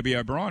Kobe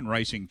O'Brien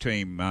racing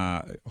team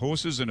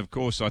horses, and of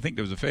course I think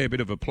there was a fair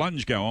bit of a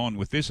plunge go on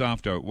with this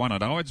after it won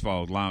at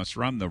Eidsvold last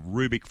run, the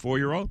Rubik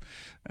 4-year-old,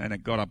 and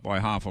it got up by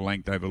half a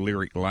length over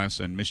Lyric Lass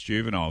and Miss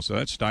Juvenile. So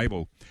that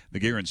stable, the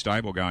Gearin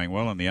stable, going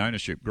well, and the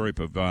ownership group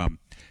of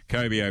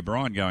Kobe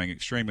O'Brien going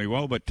extremely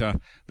well. But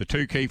the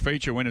 2 key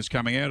feature winners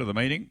coming out of the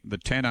meeting, the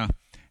Tenor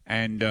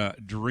and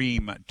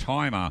Dream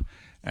Timer,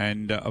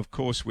 and of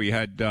course we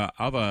had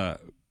other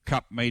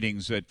cup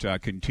meetings that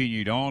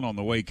continued on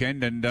the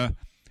weekend, and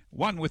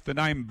one with the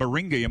name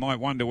Baringa. You might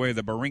wonder where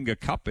the Baringa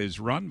Cup is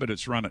run, but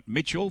it's run at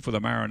Mitchell for the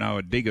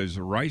Maranoa Diggers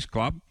Race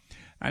Club.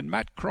 And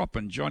Matt Crop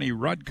and Johnny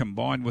Rudd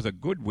combined with a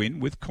good win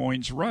with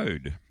Coins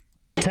Road.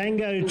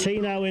 Tango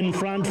Tino in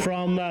front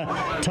from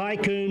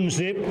Tycoon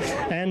Zip,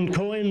 and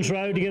Coins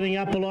Road getting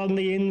up along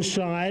the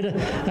inside,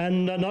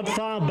 and not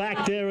far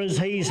back there is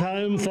He's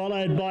Home,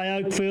 followed by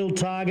Oakfield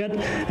Target,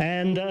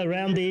 and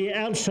around the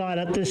outside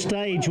at this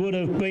stage would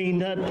have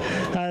been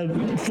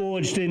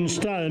forged in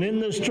stone in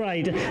the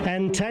straight,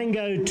 and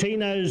Tango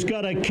Tino's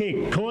got a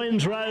kick.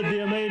 Coins Road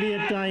the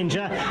immediate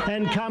danger,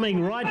 and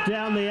coming right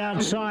down the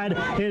outside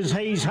is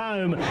He's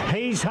Home.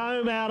 He's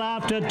Home out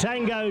after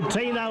Tango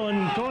Tino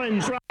and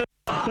Coins Road,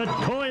 but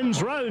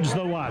Coins Road's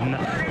the one.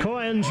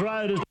 Coins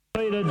Road has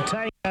defeated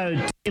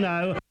Tango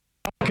Tino.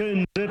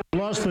 Tycoon Zip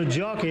lost the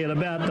jockey at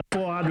about the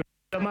 400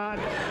 mark.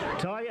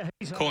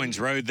 Coins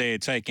Road there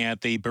taking out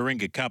the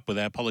Baringa Cup, with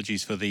our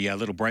apologies for the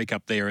little break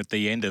up there at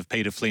the end of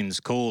Peter Flynn's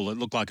call. It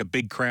looked like a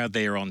big crowd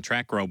there on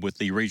track, Rob, with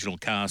the regional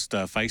cast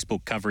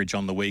Facebook coverage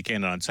on the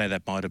weekend, and I'd say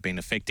that might have been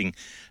affecting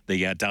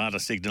the data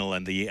signal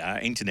and the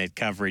internet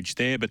coverage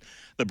there. But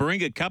the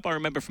Baringa Cup, I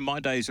remember from my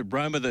days at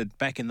Roma that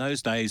back in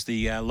those days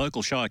the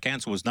local Shire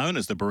Council was known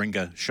as the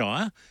Baringa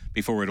Shire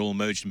before it all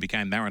merged and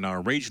became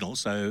Marinara Regional,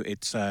 so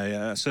it's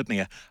certainly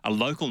a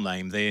local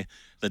name there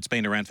that's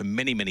been around for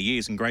many, many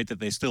years, and great that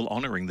they're still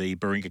honouring the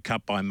Baringa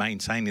Cup by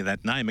maintaining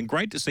that name. And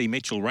great to see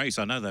Mitchell race.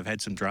 I know they've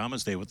had some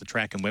dramas there with the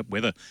track and wet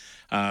weather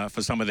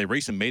for some of their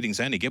recent meetings.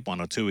 They only get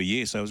 1 or 2 a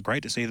year, so it was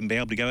great to see them be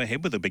able to go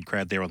ahead with a big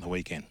crowd there on the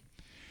weekend.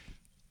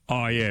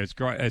 Oh, yeah, it's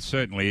great. It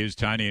certainly is,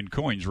 Tony. And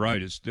Coins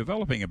Road is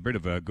developing a bit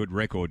of a good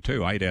record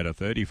too. 8 out of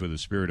 30 for the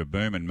Spirit of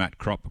Boom. And Matt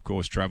Kropp, of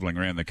course, travelling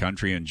around the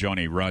country. And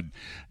Johnny Rudd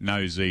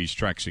knows these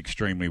tracks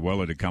extremely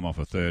well. It had come off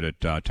a third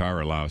at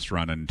Tara last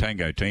run. And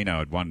Tango Tino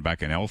had won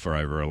back in Alpha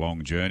over a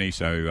long journey.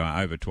 So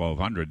over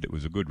 1,200, it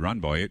was a good run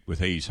by it with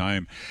He's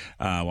Home,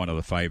 one of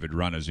the favoured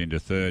runners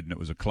into third. And it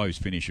was a close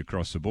finish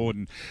across the board.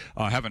 And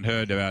I haven't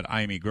heard about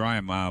Amy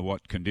Graham,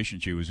 what condition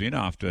she was in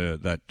after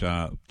that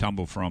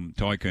tumble from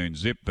Tycoon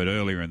Zip. But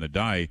earlier in the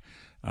day,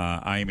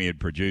 Amy had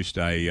produced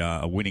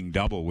a winning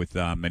double with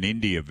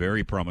Menindi, a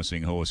very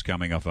promising horse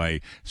coming off a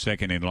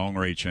second in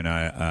Longreach and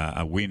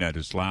a win at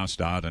his last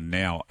start, and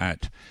now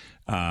at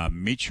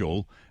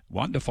Mitchell.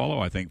 One to follow,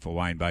 I think, for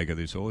Wayne Baker,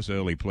 this horse.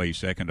 Early Plea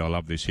second. I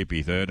love this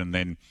Hippie third. And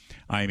then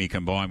Amy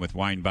combined with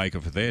Wayne Baker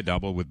for their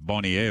double, with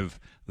Bonnie Ev,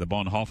 the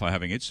Bonhoeffer,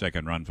 having its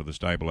second run for the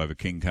stable over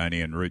King Coney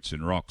and Roots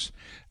and Rocks.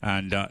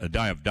 And a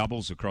day of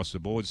doubles across the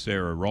board.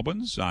 Sarah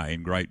Robbins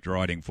in great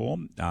riding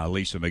form.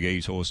 Lisa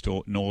McGee's horse,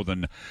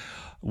 Northern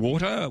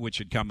Water, which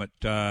had come at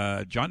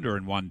Junda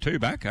and won 2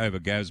 back over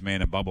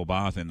Gazman and Bubble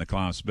Bath in the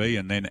Class B.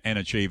 And then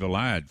Anachieva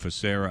Lad for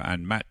Sarah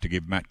and Matt to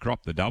give Matt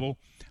Kropp the double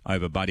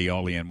over Buddy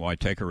Ollie and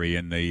Waitekere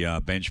in the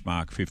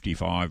benchmark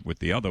 55, with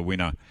the other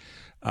winner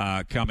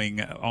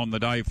coming on the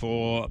day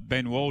for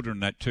Ben Waldron,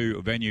 that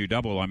 2-venue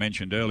double I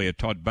mentioned earlier.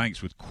 Todd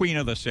Banks with Queen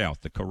of the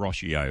South, the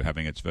Caroccio,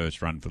 having its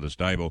first run for the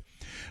stable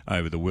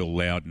over the Will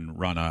Loudon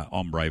runner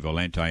Ombre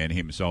Valente and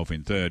himself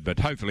in third. But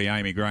hopefully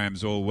Amy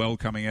Graham's all well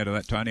coming out of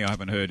that, Tony. I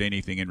haven't heard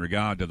anything in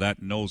regard to that.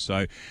 And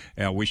also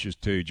our wishes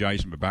to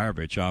Jason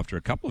Babarovich after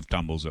a couple of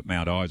tumbles at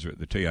Mount Isa at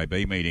the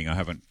TAB meeting. I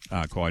haven't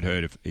quite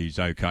heard if he's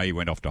okay. He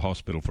went off to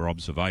hospital for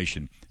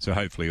observation. So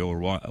hopefully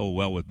all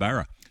well with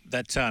Barra.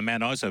 That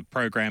Mount Isa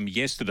program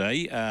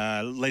yesterday,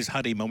 Les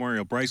Huddy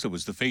Memorial Bracelet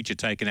was the feature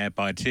taken out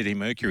by Teddy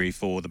Mercury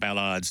for the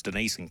Ballards.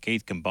 Denise and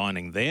Keith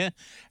combining there,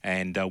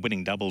 and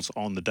winning doubles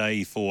on the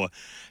day for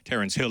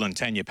Terence Hill and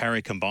Tanya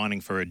Parry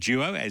combining for a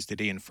duo, as did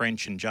Ian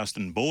French and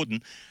Justin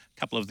Borden. A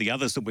couple of the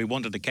others that we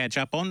wanted to catch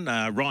up on.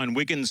 Ryan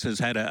Wiggins has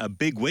had a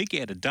big week. He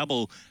had a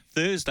double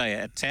Thursday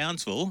at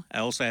Townsville.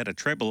 Also had a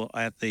treble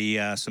at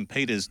the St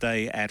Peter's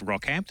Day at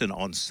Rockhampton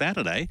on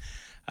Saturday.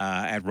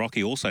 At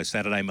Rocky also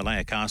Saturday,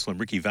 Malaya Castle and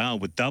Ricky Vale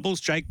with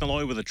doubles. Jake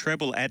Malloy with a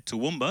treble at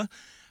Toowoomba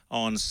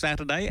on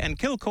Saturday, and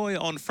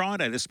Kilcoy on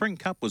Friday. The Spring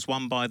Cup was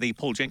won by the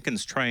Paul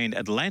Jenkins trained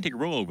Atlantic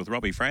Royal with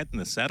Robbie Fratt in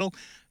the saddle,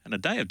 and a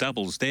day of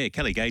doubles there.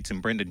 Kelly Gates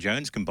and Brendan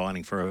Jones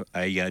combining for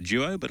a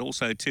duo, but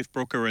also Tiff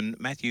Brooker and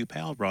Matthew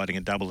Powell riding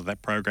a double of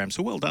that program.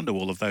 So well done to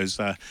all of those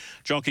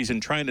jockeys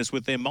and trainers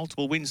with their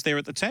multiple wins there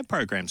at the TAB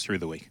programs through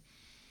the week.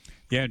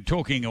 Yeah,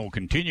 talking or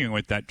continuing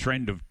with that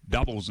trend of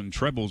doubles and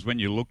trebles, when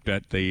you looked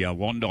at the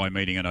Wandai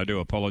meeting, and I do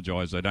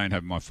apologise, I don't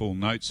have my full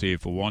notes here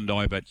for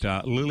Wandai,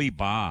 but Lily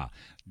Barr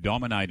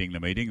dominating the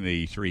meeting,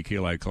 the 3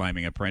 kilo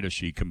claiming apprentice.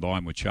 She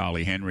combined with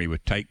Charlie Henry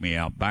with Take Me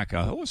Out Back.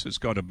 A horse that's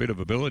got a bit of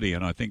ability,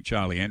 and I think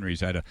Charlie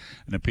Henry's had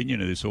an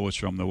opinion of this horse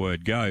from the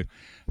word go.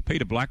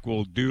 Peter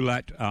Blackwell,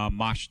 Dulat,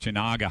 Marsh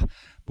Tanaga.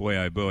 Boy,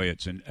 oh boy,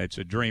 it's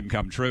a dream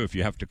come true if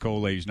you have to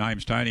call these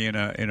names, Tony, in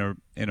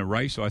a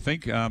race. I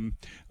think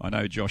I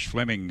know Josh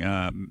Fleming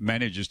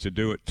manages to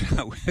do it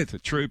with a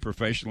true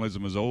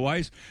professionalism as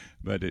always,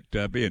 but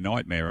it'd be a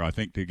nightmare, I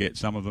think, to get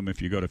some of them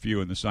if you got a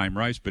few in the same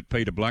race. But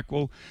Peter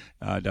Blackwell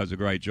does a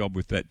great job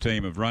with that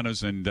team of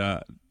runners, and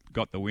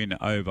got the win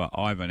over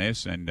Ivan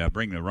S. and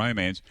Bring the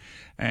Romance.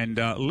 And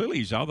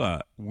Lily's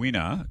other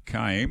winner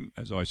came,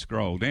 as I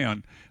scroll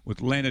down,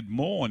 with Leonard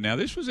Moore. Now,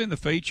 this was in the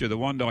feature, the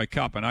One Day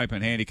Cup, an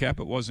open handicap.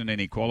 It wasn't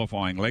any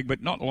qualifying leg,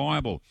 but Not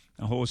Liable,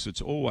 a horse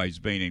that's always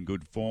been in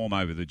good form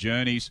over the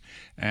journeys,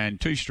 and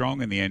too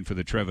strong in the end for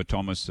the Trevor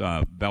Thomas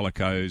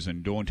Bellicose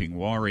and Daunting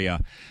Warrior.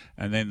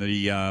 And then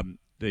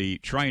the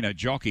trainer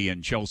jockey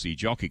and Chelsea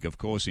jockey, of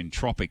course, in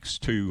Tropics,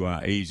 too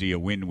easy a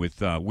win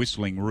with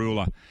Whistling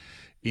Ruler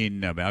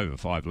in over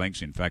 5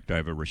 lengths, in fact,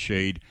 over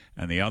Rashid.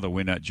 And the other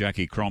winner,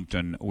 Jackie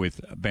Crompton,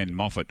 with Ben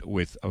Moffat,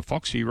 with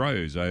Foxy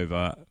Rose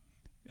over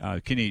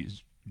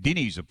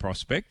Dinny's a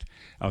prospect,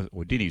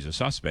 or Dinny's a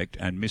suspect,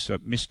 and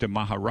Mr.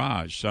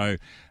 Maharaj. So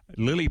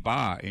Lily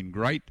Barr in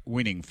great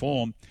winning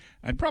form.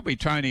 And probably,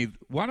 Tony,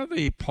 one of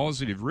the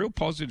real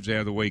positives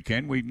out of the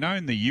weekend, we've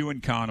known the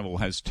Ewan Carnival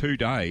has 2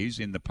 days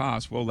in the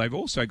past. Well, they've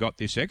also got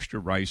this extra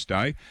race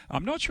day.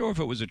 I'm not sure if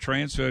it was a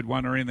transferred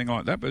one or anything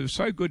like that, but it was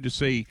so good to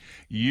see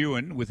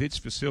Ewan with its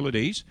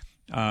facilities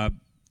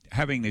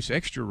having this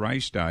extra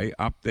race day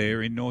up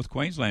there in North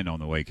Queensland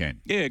on the weekend.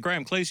 Yeah,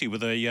 Graham Cleese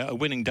with a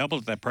winning double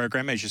at that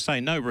program. As you say,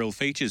 no real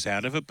features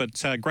out of it,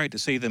 but great to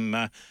see them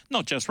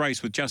not just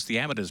race with just the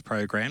amateurs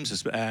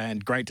programs,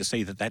 and great to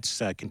see that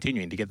that's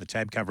continuing to get the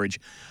tab coverage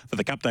for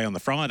the Cup Day on the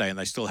Friday, and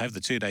they still have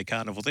the 2-day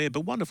carnival there,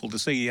 but wonderful to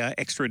see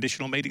extra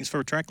additional meetings for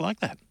a track like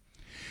that.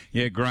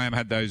 Yeah, Graham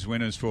had those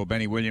winners for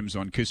Benny Williams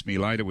on Kiss Me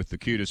Later with the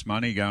cutest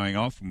money going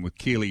off, and with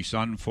Keely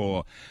Sun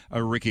for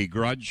a Ricky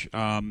Grudge.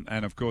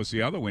 And, of course,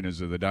 the other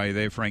winners of the day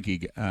there,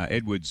 Frankie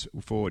Edwards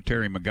for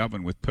Terry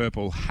McGovern with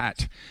Purple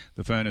Hat,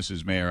 the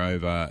Furnaces mare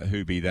over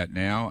Who Be That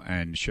Now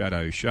and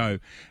Shadow Show.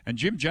 And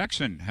Jim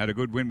Jackson had a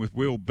good win with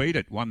Will Beat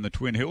It, won the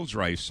Twin Hills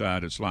race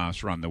at its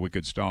last run, the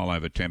Wicked Style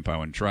over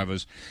Tempo and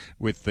Travers,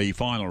 with the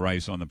final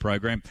race on the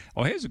program.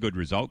 Oh, here's a good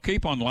result.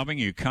 Keep On Loving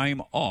You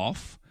came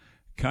off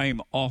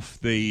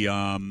the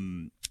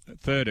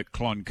third at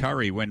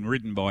Cloncurry when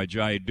ridden by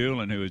Jay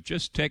Doolan, who has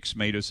just texted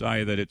me to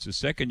say that it's a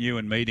second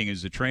Ewan meeting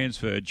as the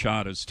transferred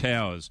Charters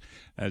Towers,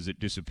 as it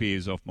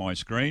disappears off my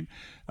screen.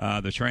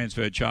 The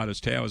transferred Charters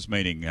Towers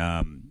meeting,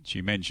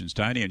 she mentions,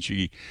 Tony, and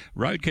she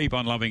rode Keep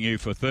On Loving You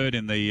for third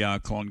in the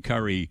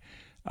Cloncurry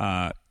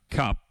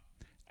Cup.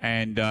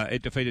 And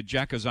it defeated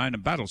Jackazone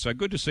and Battle. So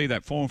good to see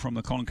that form from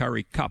the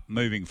Cloncurry Cup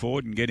moving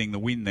forward and getting the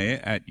win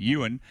there at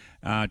Ewan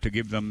to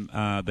give them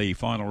the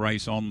final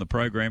race on the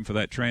program for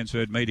that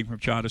transferred meeting from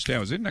Charters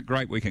Towers. Isn't it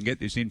great we can get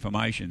this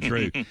information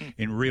through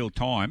in real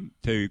time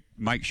to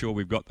make sure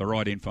we've got the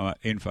right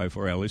info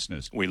for our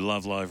listeners? We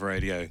love live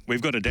radio.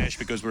 We've got a dash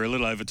because we're a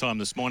little over time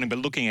this morning, but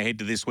looking ahead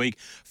to this week,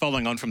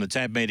 following on from the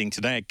tab meeting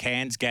today at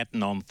Cairns,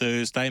 Gatton on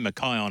Thursday,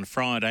 Mackay on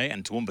Friday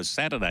and Toowoomba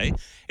Saturday,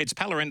 it's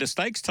Pallarenda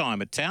Stakes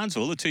time at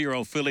Townsville. The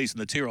 2-year-old fillies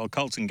and the 2-year-old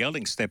colts and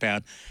geldings step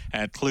out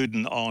at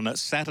Cluden on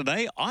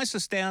Saturday.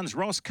 Isis Downs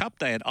Ross Cup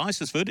Day at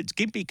Isisford. It's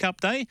Gympie Cup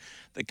Day.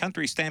 The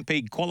Country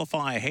Stampede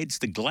qualifier heads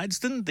to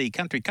Gladstone. The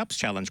Country Cups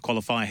Challenge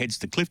qualifier heads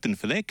to Clifton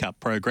for their Cup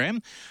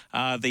program.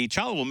 The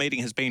Charleville meeting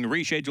has been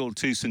rescheduled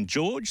to St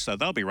George, so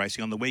they'll be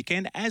racing on the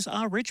weekend, as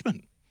are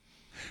Richmond.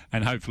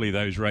 And hopefully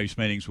those race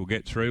meetings will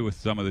get through with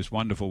some of this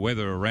wonderful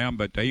weather around.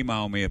 But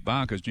email me at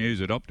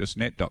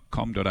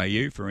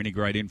barkersnews@optusnet.com.au for any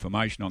great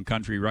information on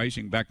country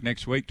racing. Back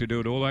next week to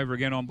do it all over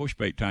again on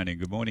Bushbeat, Tony.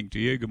 Good morning to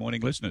you. Good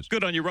morning, listeners.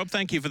 Good on you, Rob.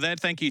 Thank you for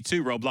that. Thank you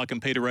to Rob Luck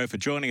and Peter Rowe for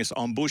joining us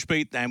on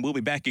Bushbeat. And we'll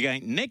be back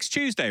again next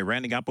Tuesday,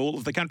 rounding up all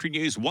of the country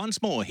news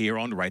once more here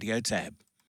on Radio Tab.